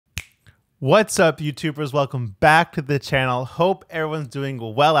What's up, YouTubers? Welcome back to the channel. Hope everyone's doing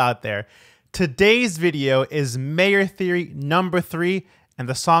well out there. Today's video is Mayor Theory number 3, and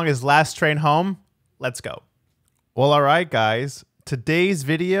the song is Last Train Home. Let's go. Well, all right, guys. Today's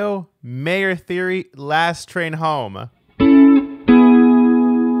video, Mayor Theory, Last Train Home.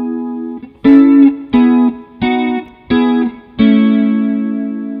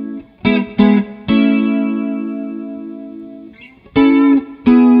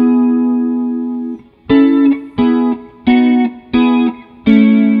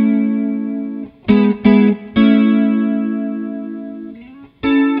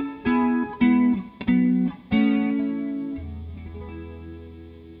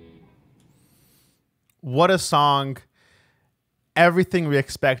 What a song. Everything we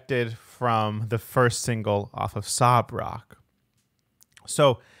expected from the first single off of Sob Rock.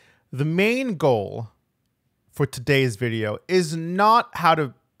 So the main goal for today's video is not how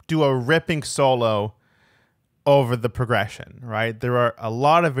to do a ripping solo over the progression, right? There are a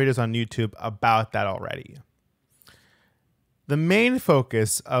lot of videos on YouTube about that already. The main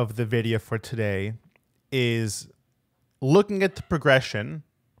focus of the video for today is looking at the progression,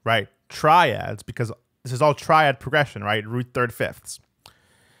 right? Triads, because this is all triad progression, right? Root, third, fifths.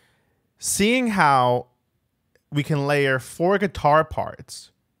 Seeing how we can layer 4 guitar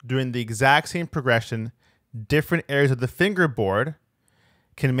parts doing the exact same progression, different areas of the fingerboard,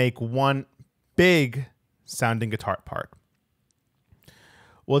 can make one big sounding guitar part.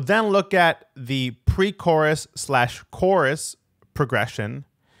 We'll then look at the pre-chorus / chorus progression,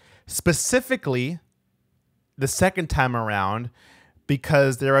 specifically the second time around,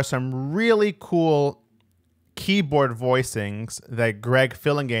 because there are some really cool keyboard voicings that Greg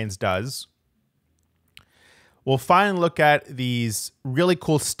Fillinganes does. We'll finally look at these really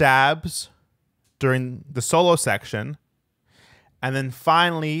cool stabs during the solo section. And then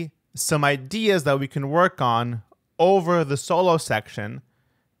finally, some ideas that we can work on over the solo section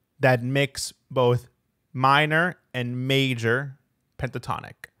that mix both minor and major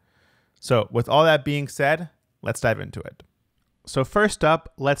pentatonic. So with all that being said, let's dive into it. So first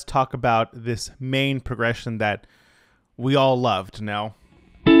up, let's talk about this main progression that we all loved, no?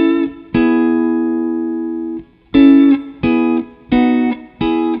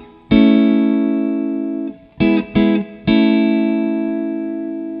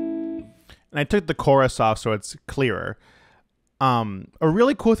 And I took the chorus off so it's clearer. A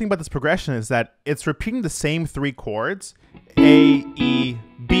really cool thing about this progression is that it's repeating the same 3 chords, A, E,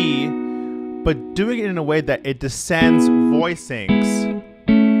 B, but doing it in a way that it descends voicings,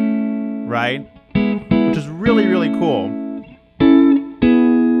 right? Which is really, really cool.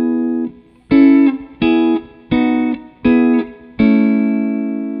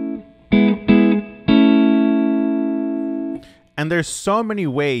 And there's so many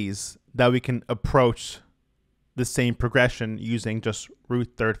ways that we can approach the same progression using just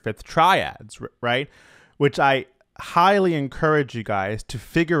root, third, fifth triads, right? Which I highly encourage you guys to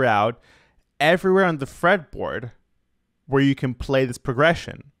figure out everywhere on the fretboard where you can play this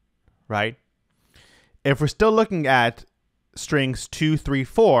progression, right? If we're still looking at strings 2, 3,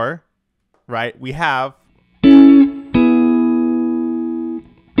 4, right, we have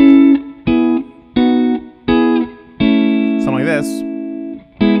something like this,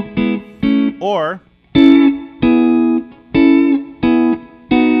 or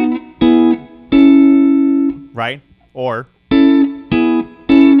right, or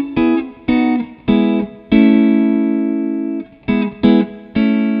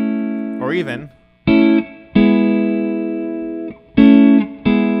even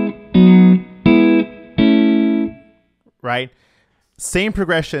right, same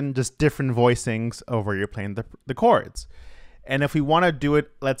progression, just different voicings over you're playing the chords. And if we want to do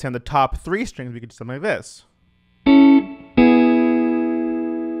it, let's say on the top 3 strings, we could do something like this.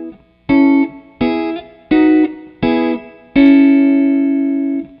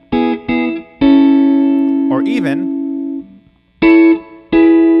 Or even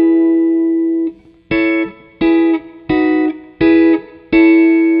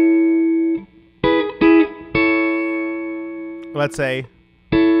let's say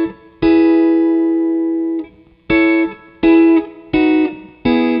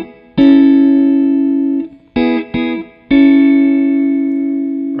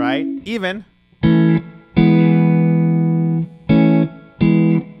right, even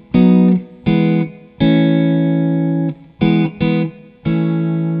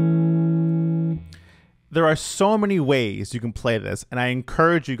there are so many ways you can play this, and I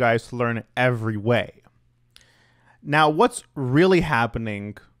encourage you guys to learn every way. Now, what's really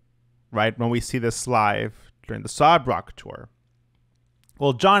happening, right, when we see this live during the Sob Rock tour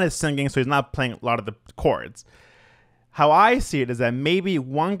Well, John is singing, so he's not playing a lot of the chords. How I see it is that maybe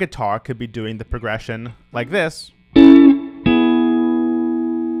one guitar could be doing the progression like this.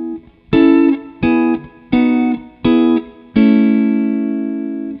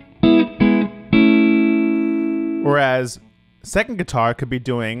 Whereas second guitar could be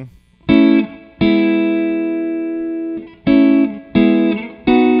doing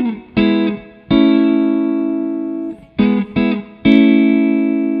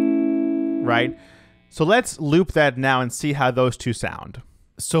right? So let's loop that now and see how those two sound.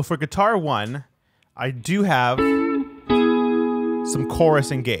 So for guitar 1, I do have some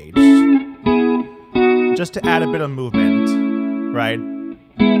chorus engaged, just to add a bit of movement, right?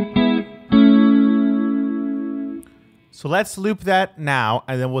 So let's loop that now,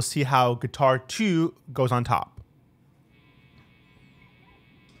 and then we'll see how guitar 2 goes on top.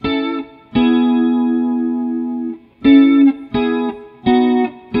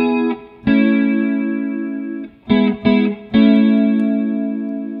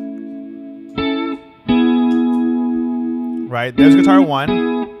 Right, there's guitar 1,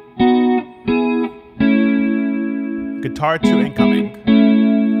 guitar 2 incoming.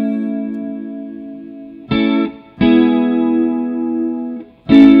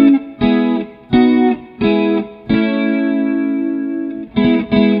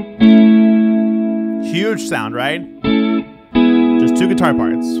 Huge sound, right? Just 2 guitar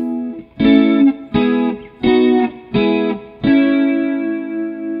parts.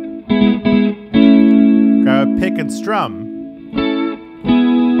 Grab a pick and strum.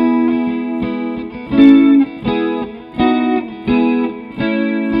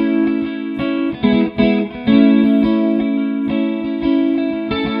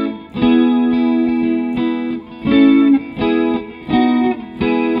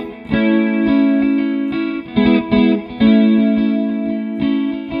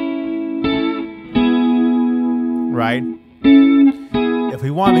 Right? If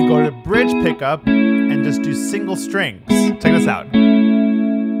we want to go to bridge pickup and just do single strings. Check this out.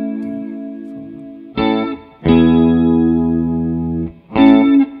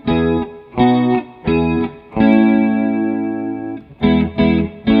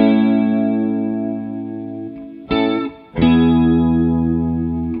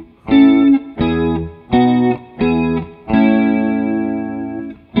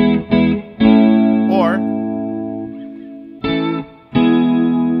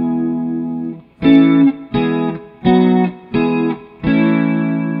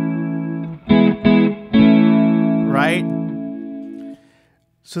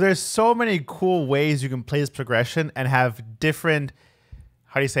 So there's so many cool ways you can play this progression and have different,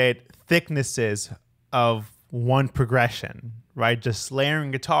 how do you say it, thicknesses of one progression, right? Just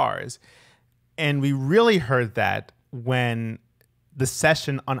layering guitars. And we really heard that when the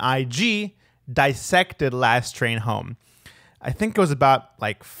session on IG dissected Last Train Home. I think it was about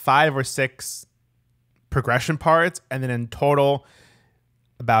like 5 or 6 progression parts, and then in total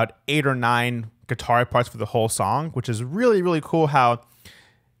about 8 or 9 guitar parts for the whole song, which is really, really cool how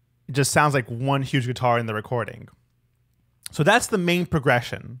it just sounds like one huge guitar in the recording. So that's the main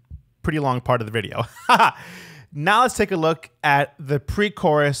progression. Pretty long part of the video. Now let's take a look at the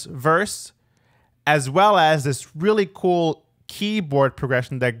pre-chorus verse, as well as this really cool keyboard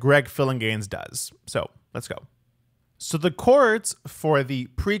progression that Greg Fillinganes does. So let's go. So the chords for the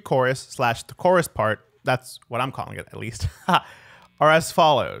pre-chorus / the chorus part, that's what I'm calling it at least, are as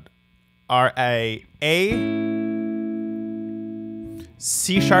followed. Are a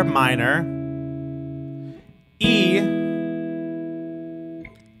C sharp minor, E,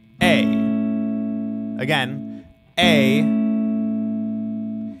 A. Again, A,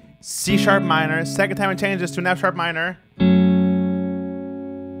 C sharp minor. Second time I change this to an F sharp minor.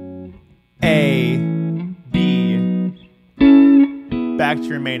 A, B, back to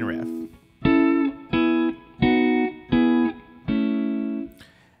your main riff.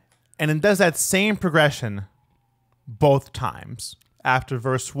 And it does that same progression both times, after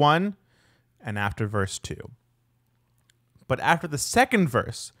verse 1 and after verse 2. But after the second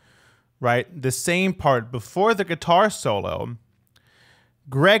verse, right, the same part before the guitar solo,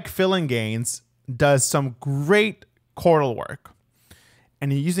 Greg Fillinganes does some great chordal work.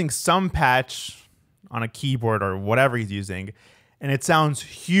 And he's using some patch on a keyboard or whatever he's using, and it sounds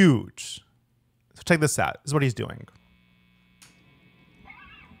huge. So check this out. This is what he's doing.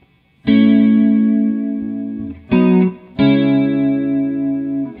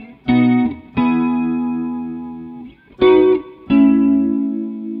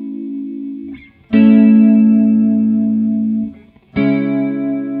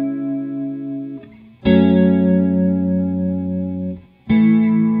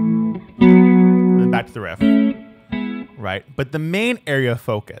 back to the riff, right? But the main area of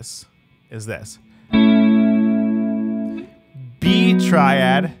focus is this. B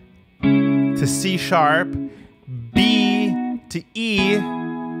triad to C sharp, B to E,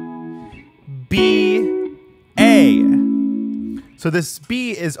 B, A. So this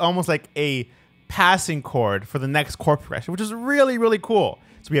B is almost like a passing chord for the next chord progression, which is really, really cool.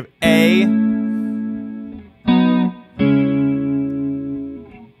 So we have A,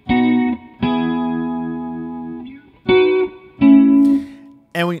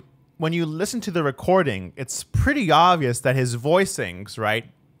 and when you listen to the recording, it's pretty obvious that his voicings, right?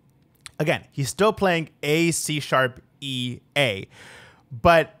 Again, he's still playing A, C sharp, E, A,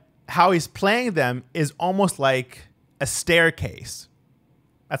 but how he's playing them is almost like a staircase.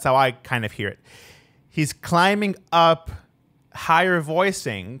 That's how I kind of hear it. He's climbing up higher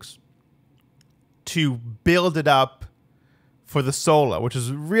voicings to build it up for the solo, which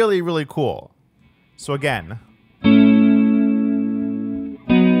is really, really cool. So again.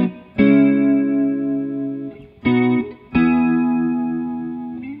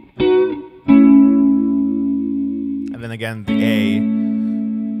 And then again, the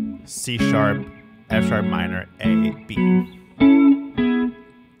A, C sharp, F sharp minor, A, B.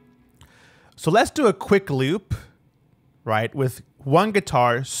 So let's do a quick loop, right, with one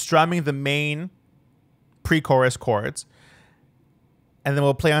guitar strumming the main pre-chorus chords, and then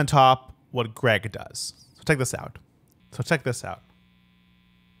we'll play on top what Greg does. So check this out.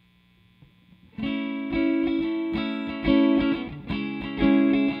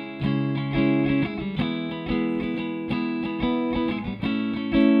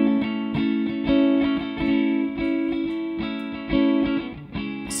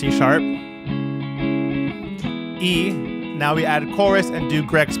 C sharp, E. Now we add chorus and do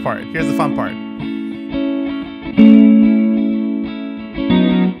Greg's part. Here's the fun part.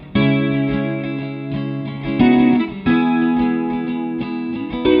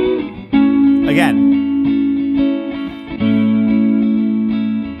 Again.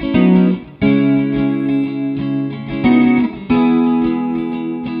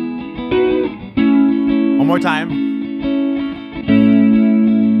 One more time.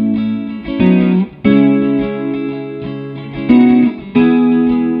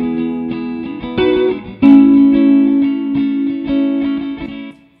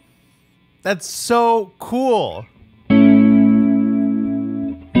 That's so cool.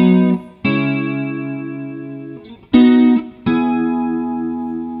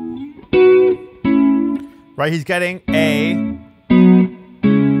 Right, he's getting A,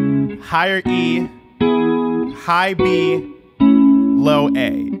 higher E, high B, low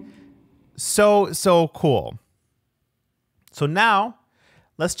A. So cool. So now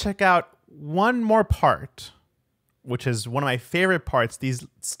let's check out one more part, which is one of my favorite parts, these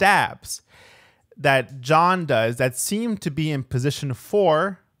stabs that John does that seem to be in position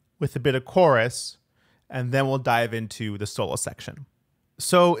 4 with a bit of chorus, and then we'll dive into the solo section.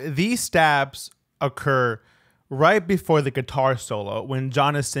 So these stabs occur right before the guitar solo when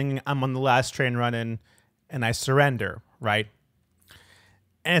John is singing "I'm on the last train running" and "I surrender," right?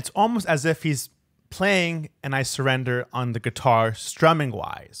 And it's almost as if he's playing "and I surrender" on the guitar strumming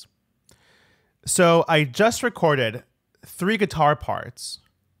wise. So I just recorded 3 guitar parts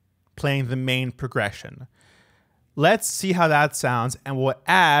playing the main progression. Let's see how that sounds, and we'll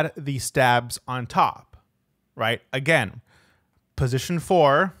add these stabs on top, right? Again, position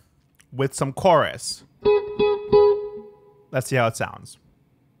 4 with some chorus. Let's see how it sounds.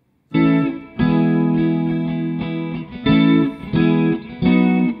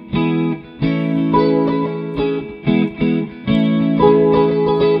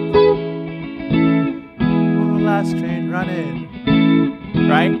 Last train running,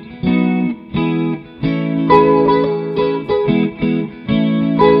 right?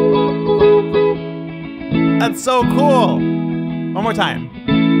 That's so cool. One more time.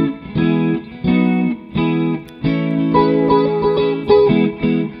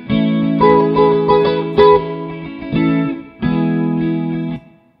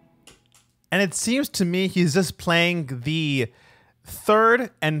 And it seems to me he's just playing the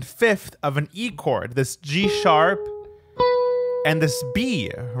 3rd and 5th of an E chord, this G sharp and this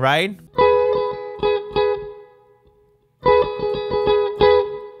B, right?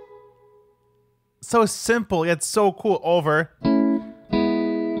 So simple, yet so cool. Over.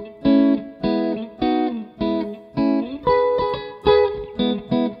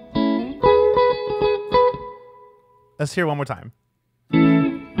 Let's hear it one more time.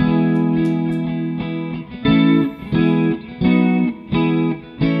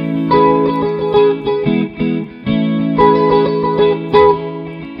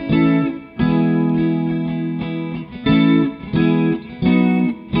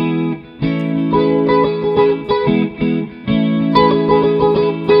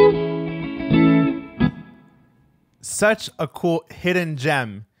 such a cool hidden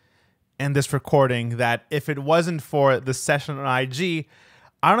gem in this recording that if it wasn't for the session on IG,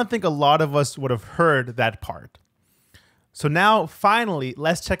 I don't think a lot of us would have heard that part. So now, finally,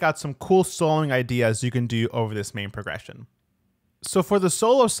 let's check out some cool soloing ideas you can do over this main progression. So for the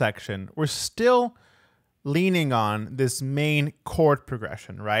solo section, we're still leaning on this main chord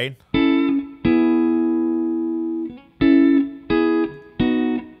progression, right?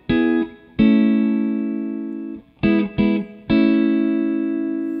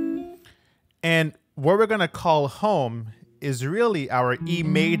 And what we're going to call home is really our E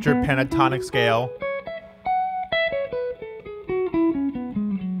major pentatonic scale,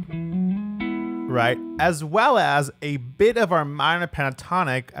 right? As well as a bit of our minor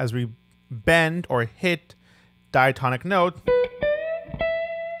pentatonic as we bend or hit diatonic note.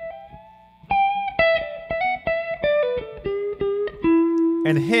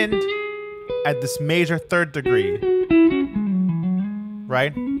 And hint at this major third degree,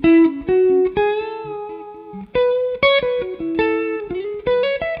 right?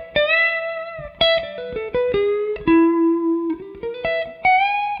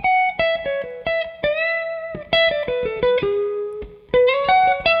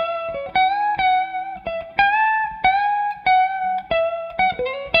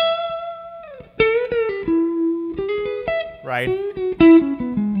 Right?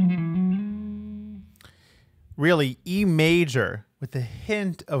 Really, E major with a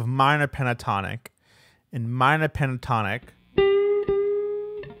hint of minor pentatonic and minor pentatonic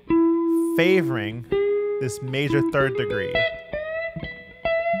favoring this major third degree.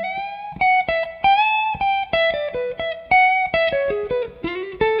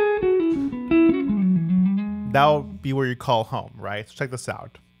 That would be where you call home, right? So check this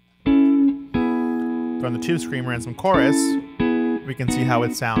out. From the tube screamer and some chorus, we can see how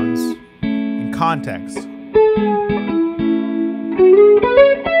it sounds in context.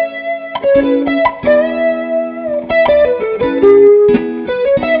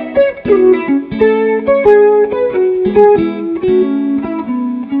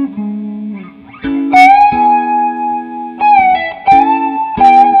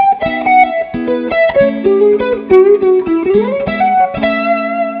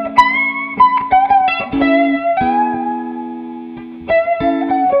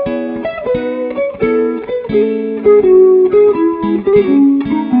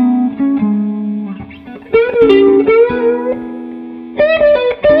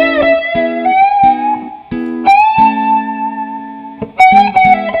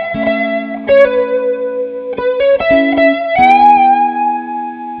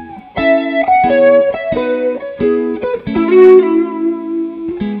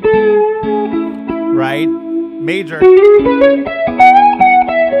 Right? Major.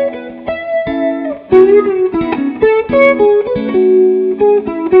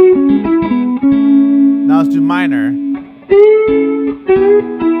 Now let's do minor.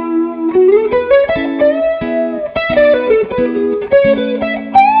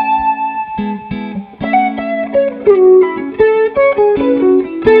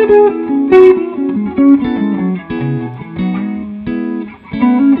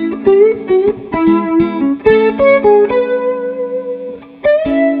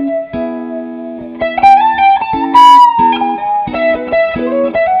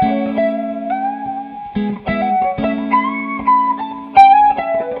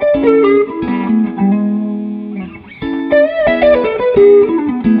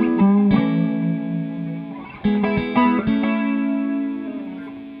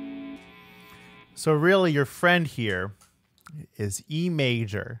 So really, your friend here is E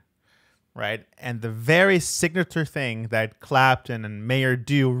major, right? And the very signature thing that Clapton and Mayer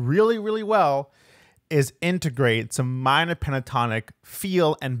do really, really well is integrate some minor pentatonic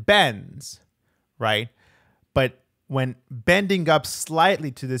feel and bends, right? But when bending up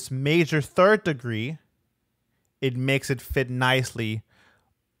slightly to this major third degree, it makes it fit nicely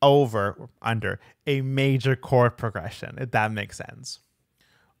over or under a major chord progression, if that makes sense.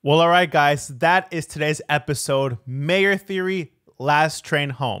 Well, all right, guys, that is today's episode, Mayer Theory, Last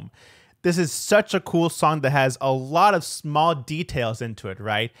Train Home. This is such a cool song that has a lot of small details into it,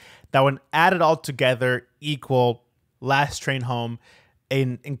 right? That when added all together equal Last Train Home,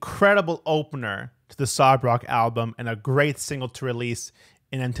 an incredible opener to the Sob Rock album and a great single to release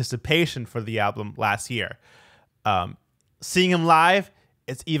in anticipation for the album last year. Seeing him live,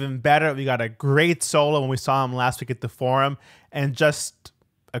 it's even better. We got a great solo when we saw him last week at the Forum, and just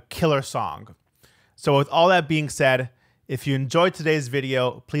a killer song. So with all that being said, if you enjoyed today's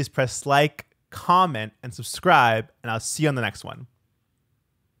video, please press like, comment, and subscribe, and I'll see you on the next one.